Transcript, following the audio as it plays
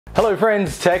Hello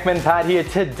friends, Techman Pat here.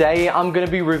 Today I'm going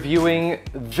to be reviewing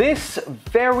this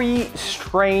very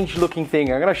strange looking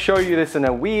thing. I'm going to show you this in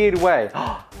a weird way.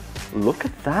 Look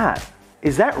at that.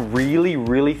 Is that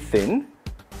really thin?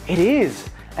 It is.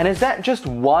 And is that just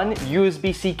one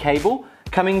USB-C cable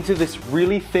coming to this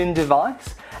really thin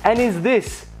device? And is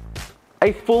this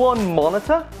a full-on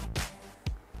monitor?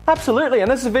 Absolutely,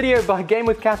 and this is a video by Game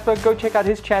with Casper. Go check out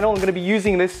his channel. I'm going to be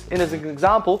using this as an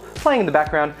example, playing in the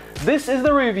background. This is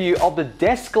the review of the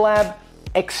Desklab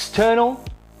external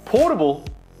portable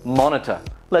monitor.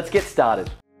 Let's get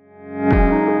started.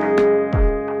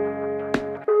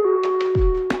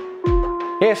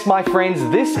 Yes, my friends,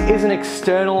 this is an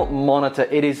external monitor.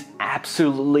 It is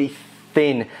absolutely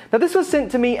thin. Now this was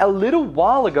sent to me a little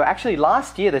while ago. Actually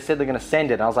last year they said they're going to send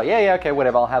it and I was like, yeah, okay,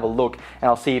 whatever, I'll have a look and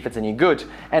I'll see if it's any good.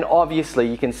 And obviously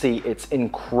you can see it's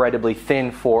incredibly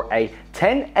thin for a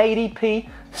 1080p,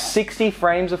 60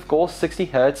 frames of course, 60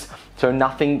 hertz, so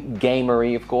nothing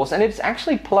gamery of course, and it's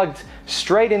actually plugged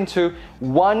straight into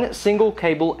one single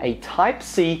cable, a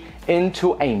Type-C,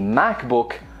 into a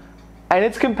MacBook, and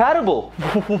it's compatible.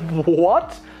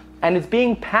 What? And it's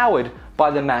being powered by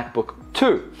the MacBook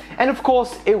too. And of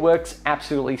course, it works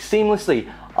absolutely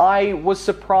seamlessly. I was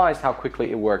surprised how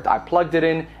quickly it worked. I plugged it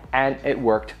in and it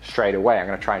worked straight away. I'm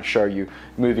going to try and show you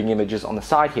moving images on the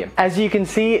side here. As you can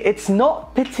see, it's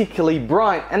not particularly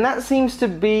bright, and that seems to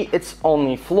be its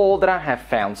only flaw that I have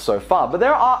found so far. But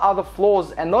there are other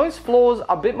flaws, and those flaws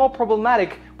are a bit more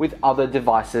problematic with other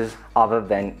devices other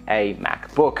than a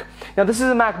MacBook. Now, this is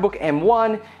a MacBook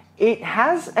M1. It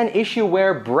has an issue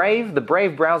where the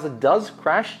Brave browser does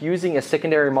crash using a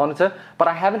secondary monitor, but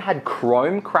I haven't had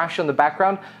Chrome crash on the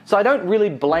background, so I don't really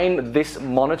blame this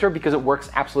monitor because it works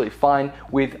absolutely fine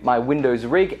with my Windows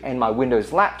rig and my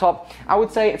Windows laptop. I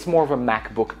would say it's more of a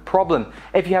MacBook problem.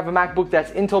 If you have a MacBook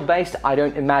that's Intel based, I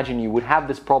don't imagine you would have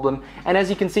this problem. And as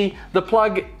you can see, the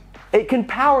plug, it can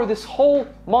power this whole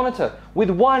monitor with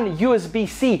one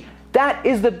USB-C. That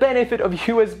is the benefit of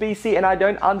USB-C, and I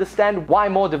don't understand why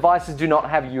more devices do not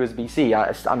have USB-C.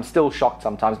 I'm still shocked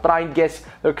sometimes, but I guess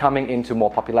they're coming into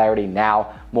more popularity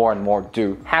now. More and more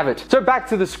do have it. So back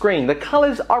to the screen. The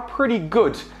colors are pretty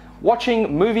good.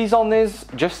 Watching movies on this,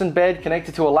 just in bed,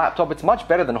 connected to a laptop, it's much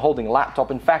better than holding a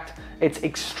laptop. In fact, it's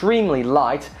extremely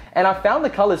light, and I found the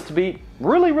colors to be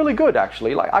really good,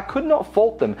 actually. Like, I could not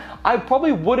fault them. I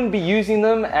probably wouldn't be using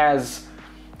them as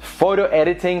photo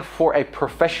editing for a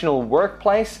professional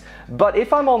workplace, but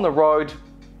if I'm on the road,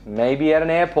 maybe at an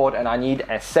airport, and I need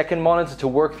a second monitor to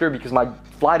work through because my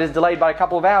flight is delayed by a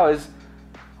couple of hours,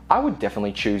 I would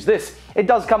definitely choose this. It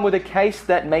does come with a case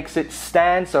that makes it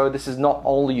stand, so this is not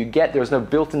all you get. There's no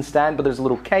built-in stand, but there's a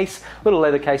little case, little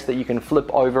leather case that you can flip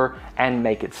over and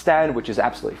make it stand, which is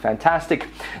absolutely fantastic.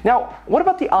 Now, what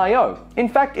about the I/O? In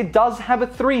fact, it does have a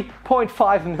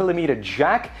 3.5mm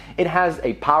jack. It has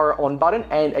a power on button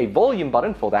and a volume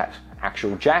button for that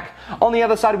actual jack. On the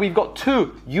other side, we've got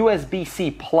two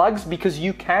USB-C plugs because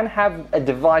you can have a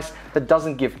device that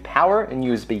doesn't give power in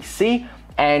USB-C.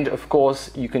 And of course,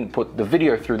 you can put the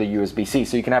video through the USB-C.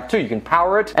 So you can have two, you can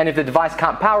power it. And if the device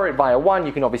can't power it via one,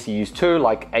 you can obviously use two,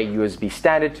 like a USB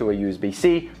standard to a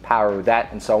USB-C, power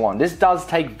that, and so on. This does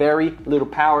take very little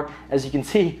power, as you can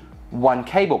see, one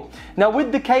cable. Now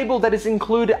with the cable that is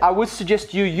included, I would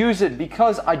suggest you use it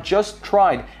because I just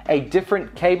tried a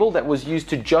different cable that was used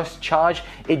to just charge.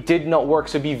 It did not work,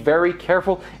 so be very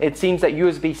careful. It seems that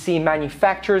USB-C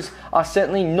manufacturers are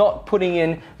certainly not putting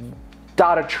in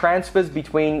data transfers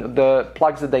between the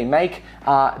plugs that they make.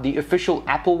 The official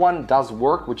Apple one does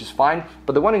work, which is fine,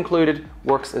 but the one included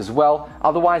works as well.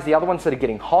 Otherwise, the other ones that are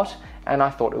getting hot, and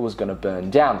I thought it was going to burn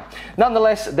down.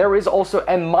 Nonetheless, there is also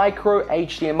a micro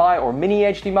HDMI or mini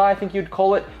HDMI, I think you'd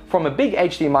call it, from a big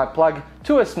HDMI plug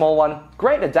to a small one.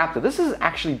 Great adapter. This is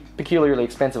actually peculiarly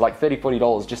expensive, like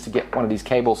 $30–40 just to get one of these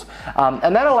cables.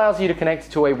 And that allows you to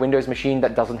connect to a Windows machine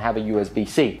that doesn't have a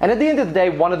USB-C. And at the end of the day,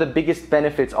 one of the biggest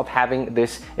benefits of having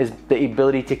this is the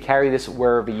ability to carry this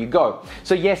wherever you go.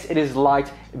 So yes, it is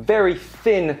light, very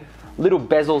thin little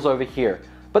bezels over here.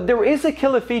 But there is a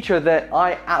killer feature that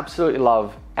I absolutely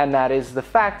love, and that is the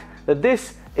fact that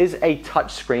this is a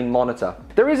touchscreen monitor.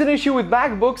 There is an issue with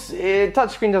MacBooks,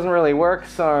 touchscreen doesn't really work,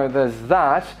 so there's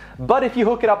that. But if you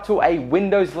hook it up to a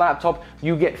Windows laptop,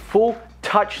 you get full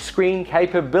touchscreen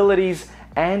capabilities,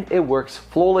 and it works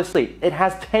flawlessly. It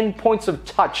has 10 points of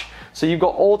touch, so you've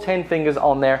got all 10 fingers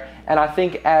on there, and I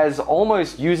think as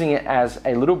almost using it as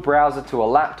a little browser to a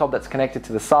laptop that's connected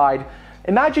to the side.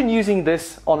 Imagine using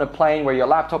this on a plane where your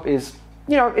laptop is,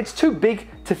 it's too big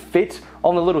to fit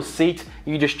on the little seat.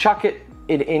 You just chuck it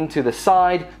it into the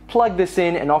side, plug this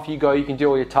in, and off you go. You can do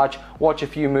all your touch, watch a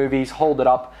few movies, hold it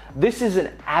up. This is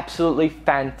an absolutely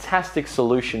fantastic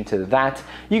solution to that.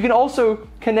 You can also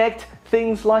connect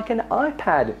things like an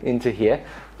iPad into here.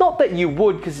 Not that you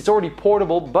would, because it's already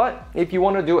portable, but if you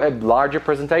want to do a larger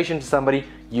presentation to somebody,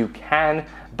 you can.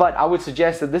 But I would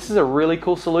suggest that this is a really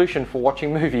cool solution for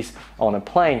watching movies on a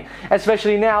plane.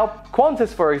 Especially now,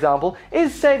 Qantas, for example,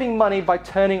 is saving money by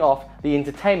turning off the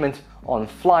entertainment on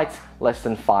flights less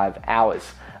than 5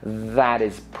 hours. That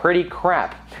is pretty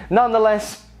crap.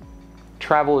 Nonetheless,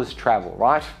 travel is travel,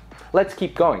 right? Let's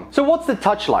keep going. So what's the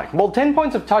touch like? Well, 10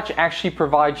 points of touch actually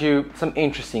provide you some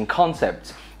interesting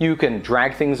concepts. You can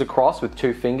drag things across with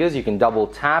 2 fingers, you can double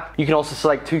tap, you can also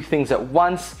select 2 things at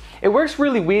once. It works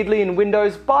really weirdly in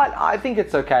Windows, but I think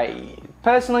it's okay.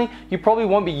 Personally, you probably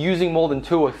won't be using more than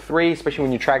 2 or 3, especially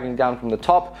when you're dragging down from the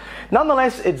top.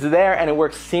 Nonetheless, it's there and it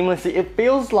works seamlessly. It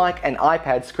feels like an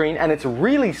iPad screen and it's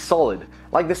really solid.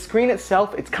 Like the screen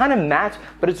itself, it's kind of matte,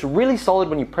 but it's really solid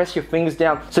when you press your fingers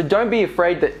down. So don't be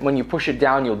afraid that when you push it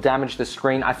down, you'll damage the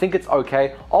screen. I think it's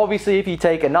okay. Obviously, if you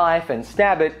take a knife and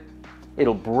stab it,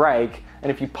 it'll break.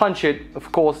 And if you punch it,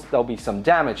 of course, there'll be some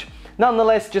damage.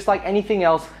 Nonetheless, just like anything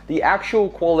else, the actual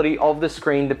quality of the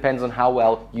screen depends on how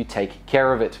well you take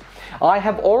care of it. I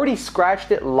have already scratched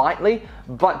it lightly,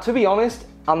 but to be honest,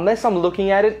 unless I'm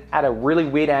looking at it at a really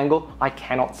weird angle, I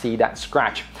cannot see that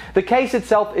scratch. The case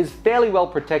itself is fairly well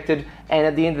protected, and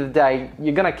at the end of the day,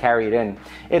 you're gonna carry it in.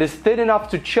 It is thin enough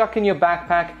to chuck in your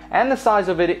backpack, and the size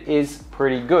of it is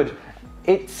pretty good.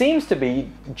 It seems to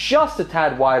be just a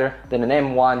tad wider than an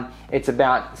M1. It's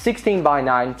about 16 by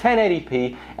 9,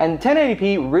 1080p, and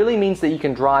 1080p really means that you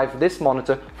can drive this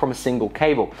monitor from a single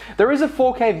cable. There is a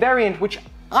 4K variant, which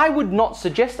I would not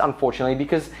suggest, unfortunately,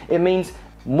 because it means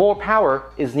more power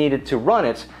is needed to run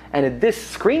it, and at this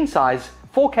screen size,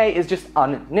 4K is just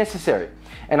unnecessary.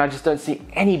 And I just don't see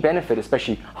any benefit,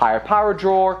 especially higher power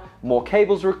draw, more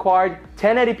cables required.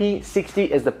 1080p 60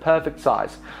 is the perfect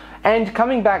size. And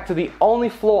coming back to the only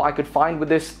flaw I could find with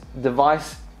this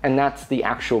device, and that's the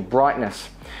actual brightness.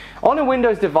 On a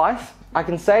Windows device, I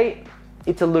can say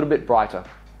it's a little bit brighter,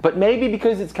 but maybe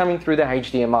because it's coming through the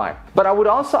HDMI. But I would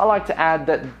also like to add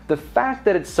that the fact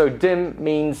that it's so dim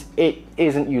means it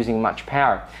isn't using much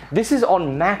power. This is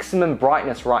on maximum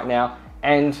brightness right now,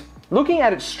 and looking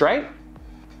at it straight,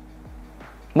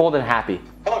 more than happy.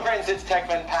 Hello friends, it's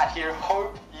Techman Pat here.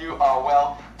 Hope you are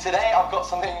well. Today I've got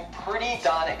something pretty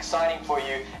darn exciting for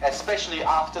you, especially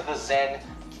after the Zen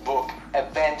book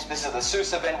event. This is the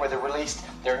SUSE event where they released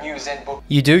their new Zen book.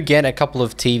 You do get a couple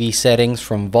of TV settings,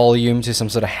 from volume to some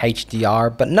sort of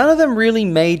HDR, but none of them really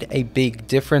made a big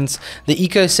difference. The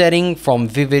eco setting from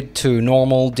vivid to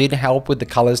normal did help with the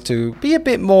colors to be a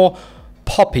bit more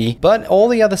poppy, but all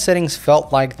the other settings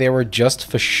felt like they were just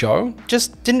for show,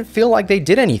 just didn't feel like they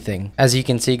did anything. As you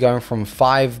can see, going from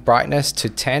 5 brightness to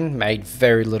 10 made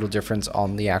very little difference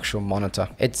on the actual monitor.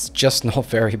 It's just not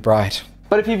very bright.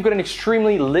 But if you've got an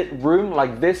extremely lit room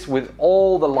like this with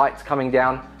all the lights coming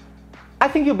down, I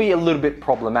think you'll be a little bit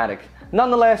problematic.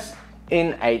 Nonetheless,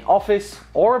 in an office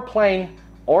or a plane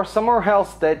or somewhere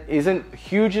else that isn't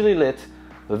hugely lit,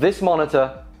 this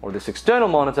monitor or this external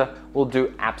monitor will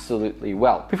do absolutely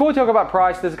well. Before we talk about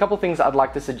price, there's a couple of things I'd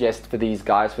like to suggest for these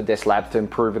guys, for Desklab, to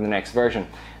improve in the next version.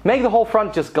 Make the whole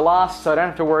front just glass, so I don't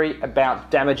have to worry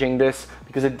about damaging this,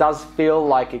 because it does feel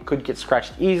like it could get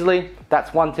scratched easily.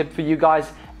 That's one tip for you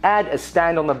guys. Add a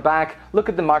stand on the back. Look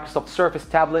at the Microsoft Surface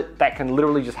tablet. That can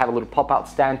literally just have a little pop-out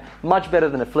stand. Much better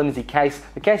than a flimsy case.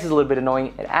 The case is a little bit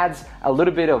annoying. It adds a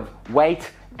little bit of weight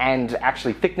and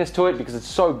actually thickness to it because it's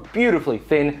so beautifully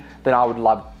thin that I would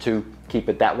love to keep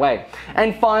it that way.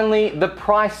 And finally, the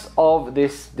price of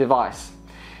this device.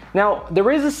 Now, there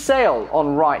is a sale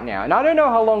on right now, and I don't know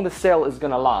how long the sale is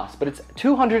gonna last, but it's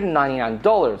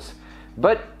 $299,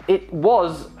 but it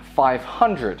was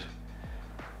 $500.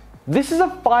 This is a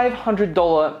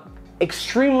 $500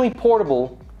 extremely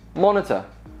portable monitor.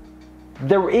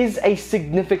 There is a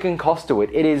significant cost to it.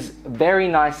 It is very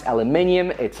nice aluminium,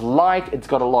 it's light, it's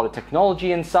got a lot of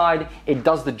technology inside, it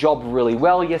does the job really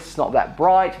well. Yes, it's not that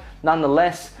bright.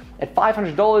 Nonetheless, at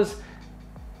 $500,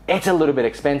 it's a little bit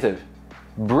expensive.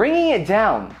 Bringing it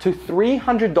down to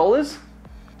 $300,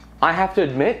 I have to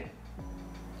admit,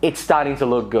 it's starting to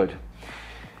look good.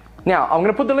 Now, I'm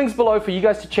gonna put the links below for you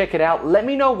guys to check it out. Let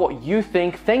me know what you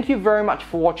think. Thank you very much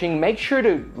for watching. Make sure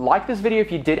to like this video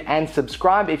if you did, and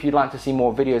subscribe if you'd like to see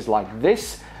more videos like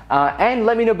this. And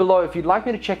let me know below if you'd like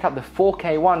me to check out the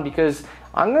 4K one, because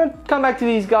I'm gonna come back to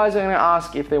these guys and I'm gonna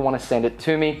ask if they wanna send it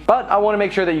to me. But I wanna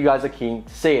make sure that you guys are keen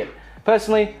to see it.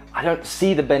 Personally, I don't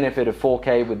see the benefit of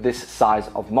 4K with this size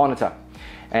of monitor.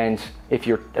 And if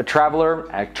you're a traveler,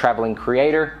 a traveling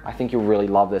creator, I think you'll really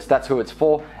love this. That's who it's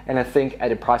for. And I think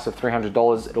at a price of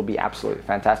 $300, it'll be absolutely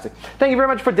fantastic. Thank you very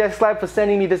much for Desklab for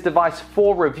sending me this device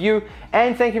for review.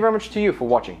 And thank you very much to you for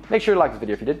watching. Make sure you like this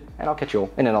video if you did, and I'll catch you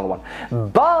all in another one.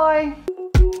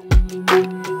 Bye!